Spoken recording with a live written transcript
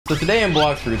So today in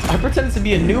Blox Fruits, I pretended to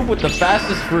be a noob with the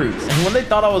fastest fruits. And when they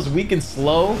thought I was weak and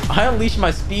slow, I unleashed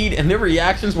my speed and their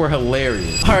reactions were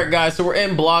hilarious. All right, guys, so we're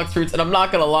in Blox Fruits and I'm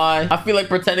not gonna lie, I feel like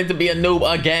pretending to be a noob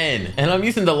again. And I'm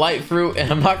using the light fruit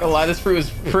and I'm not gonna lie, this fruit is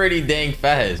pretty dang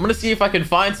fast. I'm gonna see if I can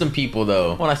find some people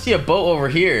though. When I see a boat over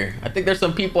here, I think there's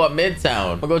some people at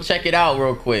Midtown. I'll go check it out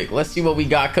real quick. Let's see what we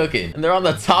got cooking. And they're on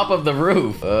the top of the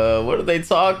roof. What are they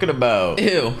talking about?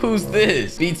 Ew, who's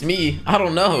this? Beats me. I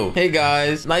don't know. Hey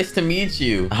guys, nice to meet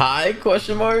you. Hi?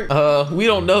 Question mark? We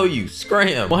don't know you.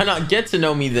 Scram. Why not get to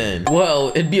know me then? Well,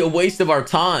 it'd be a waste of our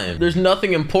time. There's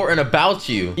nothing important about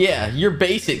you. Yeah, you're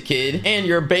basic, kid. And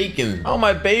you're bacon. How am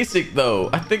I basic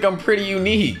though? I think I'm pretty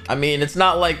unique. I mean, it's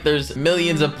not like there's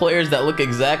millions of players that look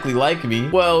exactly like me.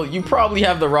 Well, you probably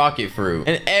have the rocket fruit.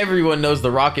 And everyone knows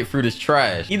the rocket fruit is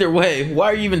trash. Either way,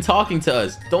 why are you even talking to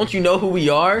us? Don't you know who we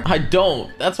are? I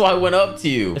don't. That's why I went up to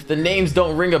you. If the names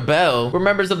don't ring a bell, we're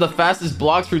members of the fastest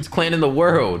Blox Fruits clan in the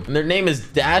world. And their name is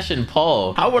Dash and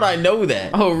Paul. How would I know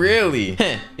that? Oh, really?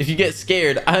 Heh. If you get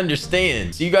scared, I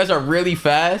understand. So you guys are really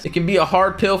fast? It can be a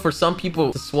hard pill for some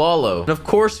people to swallow. And of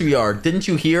course we are. Didn't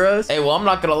you hear us? Hey, well, I'm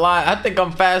not gonna lie. I think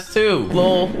I'm fast too.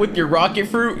 Lol, with your rocket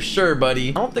fruit? Sure, buddy.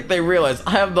 I don't think they realize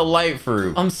I have the light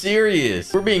fruit. I'm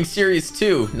serious. We're being serious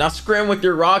too. Now scram with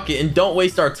your rocket and don't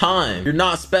waste our time. You're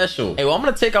not special. Hey, well, I'm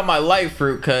gonna take out my light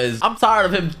fruit because I'm tired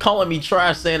of him calling me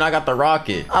trash saying I got the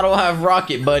rocket. I don't have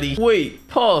rocket, buddy. Wait,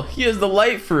 Paul, he has the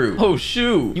light fruit. Oh,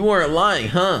 shoot. You weren't lying,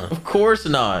 huh? Of course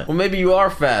not. Well, maybe you are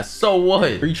fast. So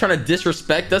what? Are you trying to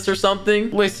disrespect us or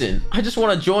something? Listen, I just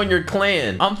want to join your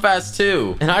clan. I'm fast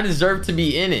too, and I deserve to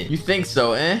be in it. You think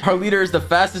so, eh? Our leader is the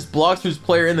fastest Blox Fruits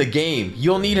player in the game.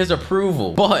 You'll need his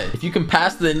approval. But if you can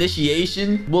pass the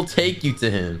initiation, we'll take you to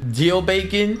him. Deal,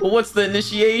 bacon? Well, what's the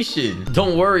initiation?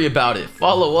 Don't worry about it.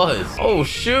 Follow us. Oh,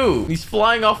 shoot. He's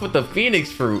flying off with the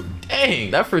phoenix fruit.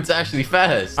 Dang, that fruit's actually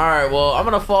fast. All right, well, I'm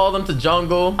gonna follow them to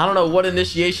jungle. I don't know what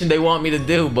initiation they want me to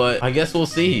do, but I guess we'll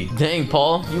see. Dang,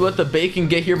 Paul, you let the bacon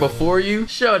get here before you?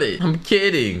 Shut it. I'm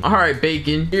kidding. All right,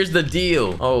 bacon, here's the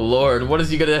deal. Oh, Lord, what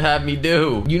is he gonna have me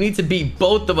do? You need to beat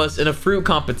both of us in a fruit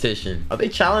competition. Are they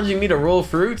challenging me to roll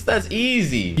fruits? That's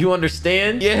easy. You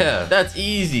understand? Yeah, that's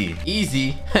easy.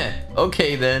 Easy? Heh.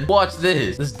 Okay, then. Watch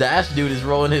this. This Dash dude is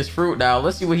rolling his fruit now.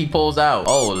 Let's see what he pulls out.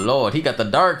 Oh, Lord. He got the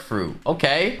dark fruit.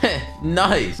 Okay.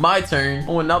 Nice. My turn.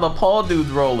 Oh, and now the Paul dude's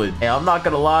rolling. Hey, I'm not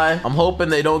gonna lie. I'm hoping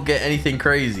they don't get anything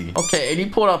crazy. Okay, and he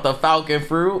pulled out the falcon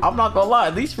fruit. I'm not gonna lie.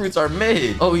 These fruits are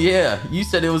mid. Oh, yeah. You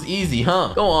said it was easy,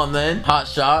 huh? Go on, then. Hot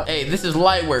shot. Hey, this is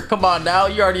light work. Come on now.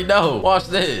 You already know. Watch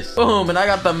this. Boom. And I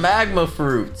got the magma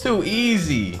fruit. Too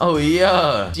easy. Oh,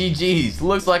 yeah. GG's.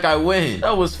 Looks like I win.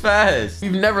 That was fast.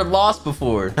 We've never lost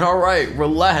before. And all right,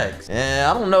 relax. And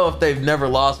I don't know if they've never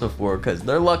lost before because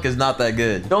their luck is not that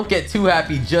good. Don't get too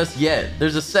happy just yet.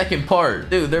 There's a second part.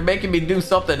 Dude, they're making me do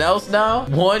something else now.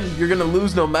 One, you're gonna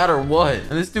lose no matter what.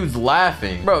 And this dude's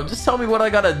laughing. Bro, just tell me what I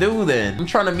gotta do then. I'm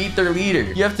trying to meet their leader.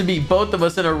 You have to beat both of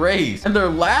us in a race. And they're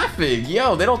laughing.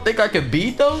 Yo, they don't think I can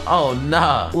beat them? Oh,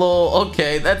 nah. Lol,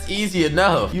 okay, that's easy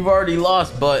enough. You've already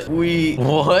lost, but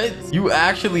what? You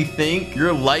actually think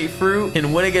your light fruit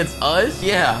can win against us?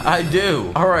 Yeah, I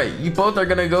do. All right, you both are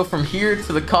gonna go from here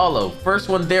to the Colo. First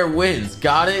one there wins.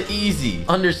 Got it? Easy.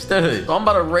 Understood. So I'm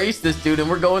about to race this dude and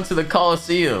we're going to the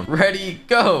Coliseum. Ready?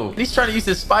 Go. He's trying to use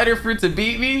his spider fruit to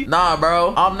beat me? Nah,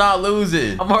 bro. I'm not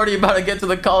losing. I'm already about to get to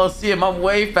the Coliseum. I'm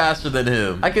way faster than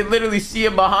him. I can literally see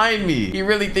him behind me. He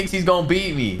really thinks he's gonna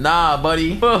beat me. Nah,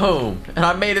 buddy. Boom. And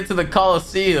I made it to the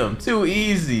Coliseum. Too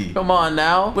easy. Come on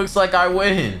now. Looks like I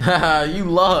win. Haha, you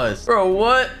lost. Bro,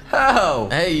 what? How?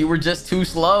 Hey, you were just too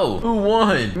slow. Who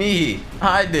won? Me.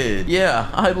 I did. Yeah,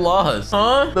 I lost.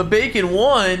 Huh? The bacon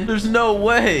won? There's no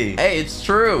way. Hey, it's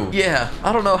true. Yeah,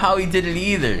 I don't know how he did it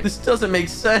either. This doesn't make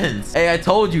sense. Hey, I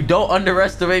told you, don't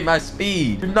underestimate my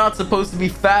speed. You're not supposed to be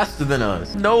faster than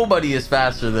us. Nobody is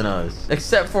faster than us,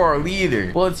 except for our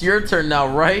leader. Well, it's your turn now,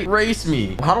 right? Race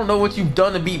me. I don't know what you've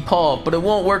done to beat Paul, but it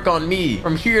won't work on me.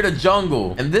 From here to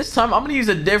jungle. And this time, I'm gonna use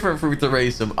a different fruit to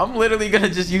race him. I'm literally gonna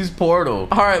just use portal.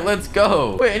 All right, let's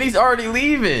go. Wait, and he's already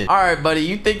leaving. All right, buddy,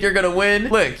 you think you're gonna win?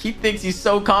 Look, he thinks he's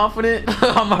so confident.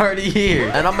 I'm already here,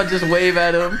 and I'm gonna just wave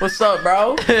at him. What's up,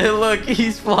 bro? Look,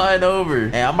 he's flying over.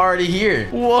 Hey, I'm already here.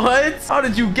 What? How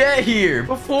did you get here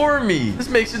before me? This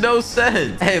makes no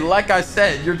sense. Hey, like I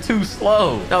said, you're too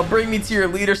slow. Now bring me to your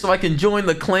leader so I can join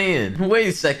the clan. Wait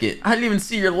a second. I didn't even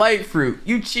see your light fruit.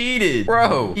 You cheated.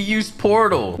 Bro, he used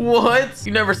portal. What?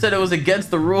 You never said it was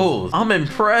against the rules. I'm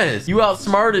impressed. You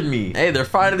outsmarted me. Hey, they're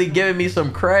finally giving me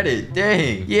some credit.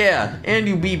 Dang. Yeah, and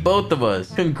you beat both of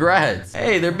us. Congrats.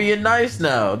 Hey, they're being nice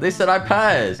now. They said I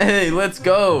passed. Hey, let's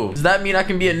go. Does that mean I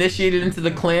can be initiated into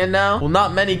the clan now? Well,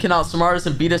 not many can outsmart us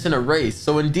and beat us in a race.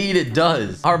 So indeed it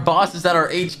does. Our boss is at our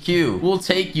HQ. We'll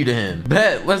take you to him.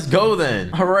 Bet, let's go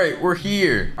then. All right, we're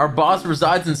here. Our boss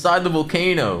resides inside the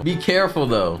volcano. Be careful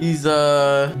though. He's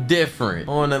different.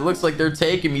 Oh, and it looks like they're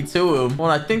taking me to him. Oh,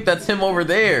 and I think that's him over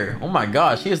there. Oh my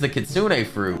gosh, he has the kitsune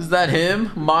fruit. Is that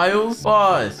him? Miles?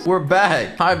 Boss, we're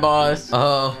back. Hi, boss.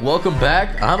 Welcome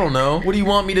back? I don't know. What do you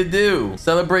want me to do?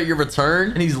 Celebrate your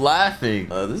return? And he's laughing.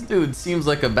 This dude seems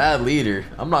like a bad leader.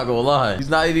 I'm not gonna lie. He's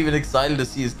not even excited to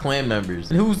see his clan members.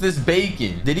 And who's this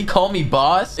bacon? Did he call me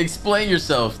boss? Explain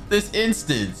yourself this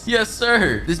instance. Yes,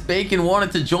 sir. This bacon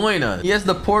wanted to join us. He has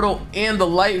the portal and the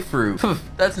light fruit.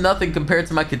 That's nothing compared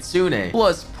to my kitsune.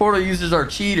 Plus, portal users are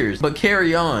cheaters. But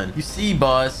carry on. You see,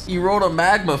 boss, he rolled a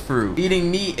magma fruit, beating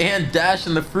me and Dash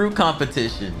in the fruit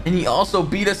competition. And he also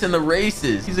beat us in the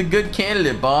races. He's a good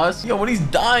candidate, boss. Yo, when he's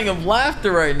dying of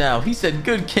laughter right now, he said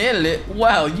good candidate.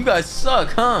 Wow, you guys suck,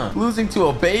 huh? Losing to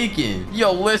a bacon.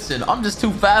 Yo, listen, I'm just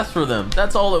too fast for them.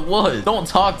 That's all it was. Don't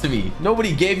talk to me.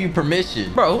 Nobody gave you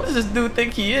permission. Bro, who does this dude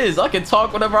think he is? I can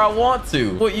talk whatever I want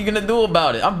to. What you gonna do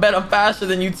about it? I bet I'm faster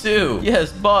than you too.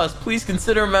 Yes, boss, please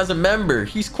consider him as a member.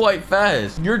 He's quite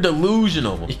fast. You're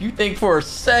delusional. If you think for a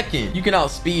second you can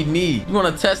outspeed me, you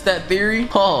want to test that theory?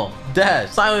 Oh, Dash,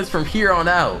 silence from here on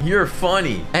out. You're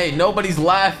funny. Hey, nobody's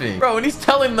laughing. Bro, and he's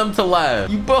telling them to laugh.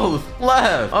 You both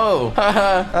laugh. Oh,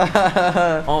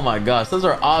 oh my gosh, those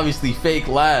are obviously fake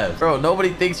laughs. Bro,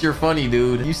 nobody thinks you're funny,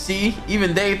 dude. You see?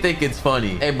 Even they think it's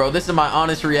funny. Hey, bro, this is my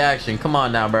honest reaction. Come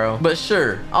on now, bro. But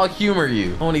sure, I'll humor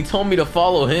you. Oh, and he told me to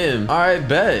follow him. All right,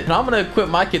 bet. And I'm gonna equip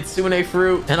my kitsune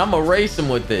fruit and I'm gonna race him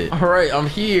with it. All right, I'm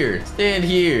here. Stand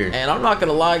here. And I'm not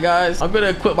gonna lie, guys. I'm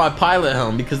gonna equip my pilot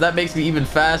helm because that makes me even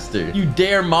faster. You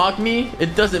dare mock me?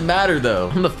 It doesn't matter though.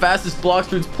 I'm the fastest Blox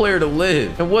Fruits player to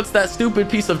live. And what's that stupid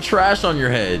piece of trash on your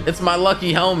head? It's my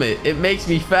lucky helmet. It makes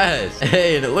me fast.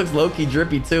 Hey, and it looks low-key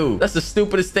drippy too. That's the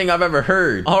stupidest thing I've ever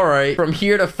heard. All right, from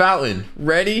here to fountain.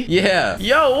 Ready? Yeah.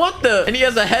 Yo, what the? And he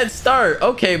has a head start.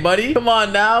 Okay, buddy. Come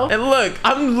on now. And look,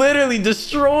 I'm literally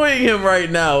destroying him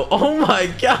right now. Oh my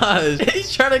gosh.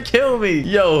 He's trying to kill me.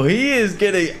 Yo, he is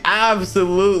getting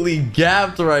absolutely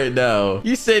gapped right now.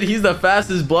 You said he's the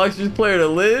fastest Blox Fruits player to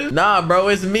live? Nah, bro,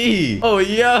 it's me. Oh,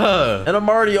 yeah. And I'm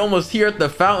already almost here at the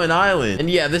Fountain Island. And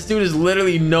yeah, this dude is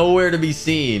literally nowhere to be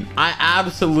seen. I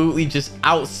absolutely just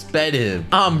outsped him.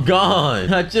 I'm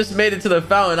gone. I just made it to the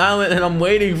Fountain Island and I'm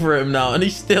waiting for him now. And he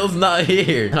still's not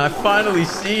here. And I finally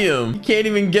see him. He can't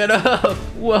even get up.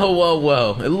 Whoa, whoa,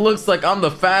 whoa. It looks like I'm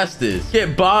the fastest.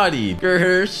 Get bodied.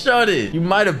 Grr, shut it. You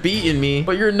might have beaten me,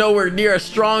 but you're nowhere near as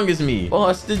strong as me.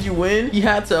 Boss, did you win? You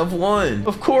had to have won.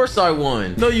 Of course I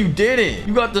won. No, you didn't.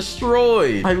 You got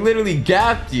destroyed. I literally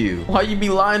gapped you. Why you be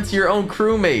lying to your own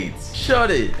crewmates? Shut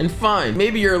it. And fine,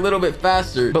 maybe you're a little bit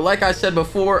faster, but like I said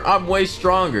before, I'm way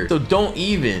stronger. So don't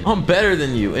even. I'm better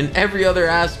than you in every other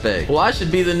aspect. Well, I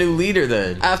should be the new leader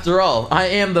then. After all, I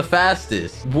am the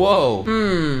fastest. Whoa.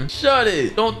 Shut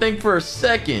it. Don't think for a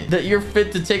second that you're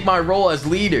fit to take my role as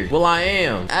leader. Well, I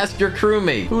am. Ask your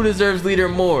crewmate. Who deserves leader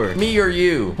more? Me or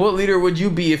you? What leader would you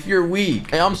be if you're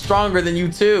weak? Hey, I'm stronger than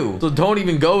you too. So don't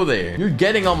even go there. You're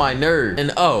getting on my nerves.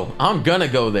 And oh, I'm gonna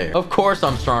go there. Of course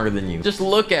I'm stronger than you. Just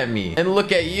look at me and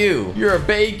look at you. You're a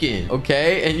bacon,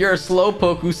 okay? And you're a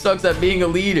slowpoke who sucks at being a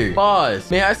leader.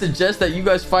 Boss, may I suggest that you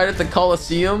guys fight at the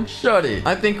Coliseum? Shut it.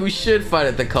 I think we should fight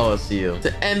at the Coliseum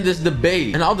to end this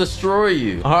debate, and I'll destroy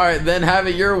you. All right, then have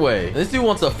it your way. This dude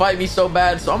wants to fight me so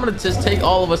bad, so I'm gonna just take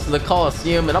all of us to the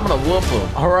Coliseum and I'm gonna whoop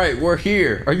him. All right, we're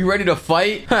here. Are you ready to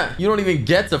fight? You don't even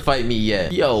get to fight me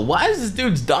yet. Yo, why is this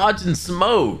dude's dodging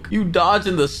smoke? You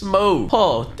dodging the smoke.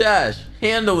 Paul, Dash,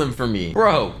 handle him for me.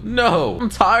 Bro, no. I'm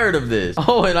tired of this.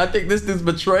 Oh, and I think this dude's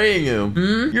betraying him.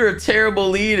 You're a terrible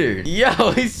leader.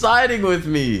 Yo, he's siding with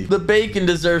me. The bacon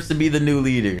deserves to be the new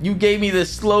leader. You gave me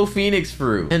this slow phoenix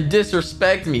fruit and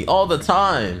disrespect me all the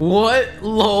time. What?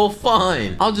 Lol,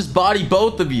 fine. I'll just body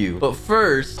both of you. But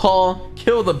first, Paul,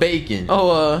 kill the bacon.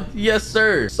 Oh, yes,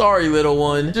 sir. Sorry, little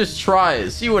one. Just try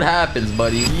it. See what happens,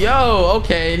 buddy. Yo,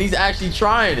 okay. And he's actually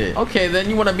trying it. Okay, then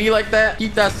you want to be like that?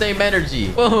 Keep that same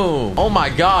energy. Boom. Oh my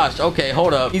gosh. Okay,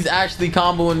 hold up. He's actually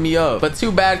comboing me up. But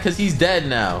too bad because he's dead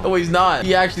now. No, he's not.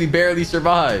 He actually barely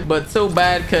survived. But too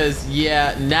bad because,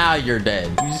 yeah, now you're dead.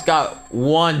 You just got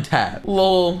One tap.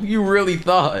 Lol, you really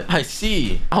thought. I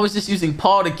see. I was just using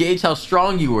Paul to gauge how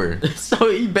strong you were. So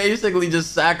he basically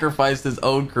just sacrificed his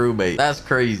own crewmate. That's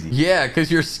crazy. Yeah,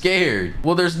 because you're scared.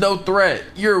 Well, there's no threat.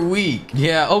 You're weak.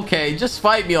 Yeah, okay. Just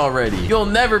fight me already. You'll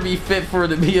never be fit for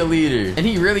to be a leader. And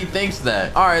he really thinks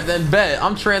that. All right, then bet.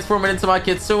 I'm transforming into my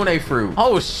Kitsune fruit.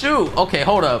 Oh, shoot. Okay,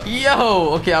 hold up. Yo.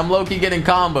 Okay, I'm low-key getting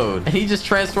comboed. And he just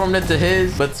transformed into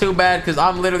his. But too bad, because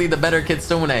I'm literally the better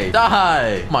Kitsune.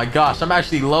 Die. Oh my gosh, I'm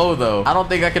actually low, though. I don't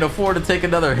think I can afford to take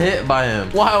another hit by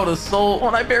him. Wild Assault. Oh,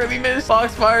 and I barely missed.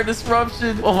 Foxfire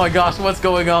Disruption. Oh my gosh, what's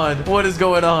going on? What is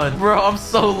going on? Bro, I'm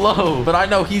so low. But I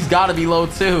know he's got to be low,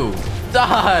 too.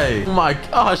 Die. Oh my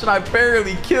gosh, and I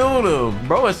barely killed him.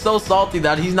 Bro is so salty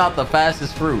that he's not the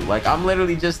fastest fruit. Like, I'm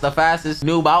literally just the fastest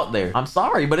noob out there. I'm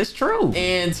sorry, but it's true.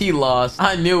 And he lost.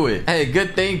 I knew it. Hey,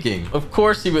 good thinking. Of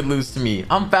course he would lose to me.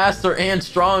 I'm faster and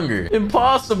stronger.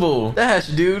 Impossible. Dash,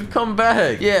 dude, come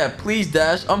back. Yeah, please,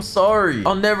 Dash. I'm sorry.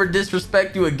 I'll never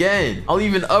disrespect you again. I'll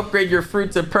even upgrade your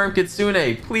fruit to Perm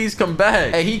Kitsune. Please come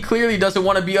back. Hey, he clearly doesn't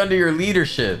want to be under your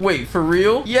leadership. Wait, for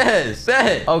real? Yes.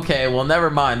 Bet. Okay, well, never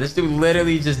mind. This dude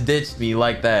literally just ditched me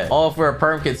like that. All for a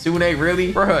Perm Kitsune?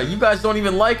 Really? Bruh, you guys don't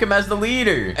even like him as the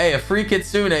leader. Hey, a free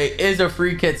Kitsune is a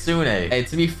free Kitsune. Hey,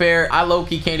 to be fair, I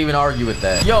low-key can't even argue with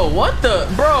that. Yo, what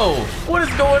the? Bro, what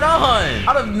is going on?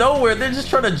 Out of nowhere, they're just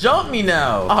trying to jump me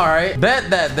now. All right,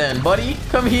 bet that then, buddy.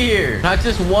 Come here. I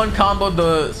just one comboed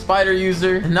the spider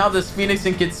user, and now this Phoenix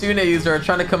and Kitsune user are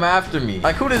trying to come after me.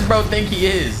 Like, who does bro think he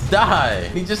is? Die.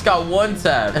 He just got one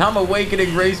tap, and I'm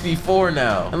awakening race before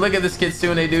now. And look at this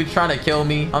Kitsune dude trying to kill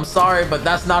me. I'm sorry, but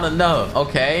that's not enough.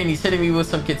 Okay, and he's hitting me with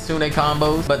some Kitsune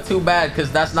combos, but too bad, because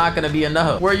that's not gonna be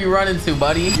enough. Where are you running to,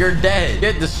 buddy? You're dead.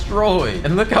 Get destroyed.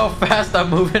 And look how fast I'm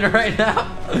moving right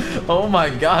now. Oh my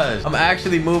gosh, I'm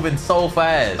actually moving so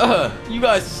fast. You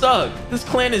guys suck. This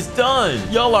clan is done.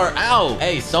 Y'all are out.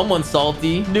 Hey, someone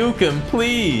salty. Nuke him,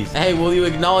 please. Hey, will you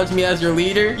acknowledge me as your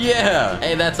leader? Yeah.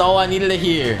 Hey, that's all I needed to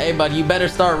hear. Hey, buddy, you better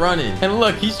start running. And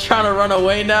look, he's trying to run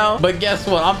away now, but guess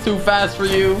what? I'm too fast for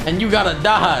you, and you gotta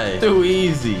die. Too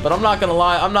easy. But I'm not gonna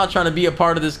lie, I'm not trying to be a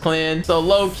part of this clan. So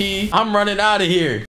low-key, I'm running out of here.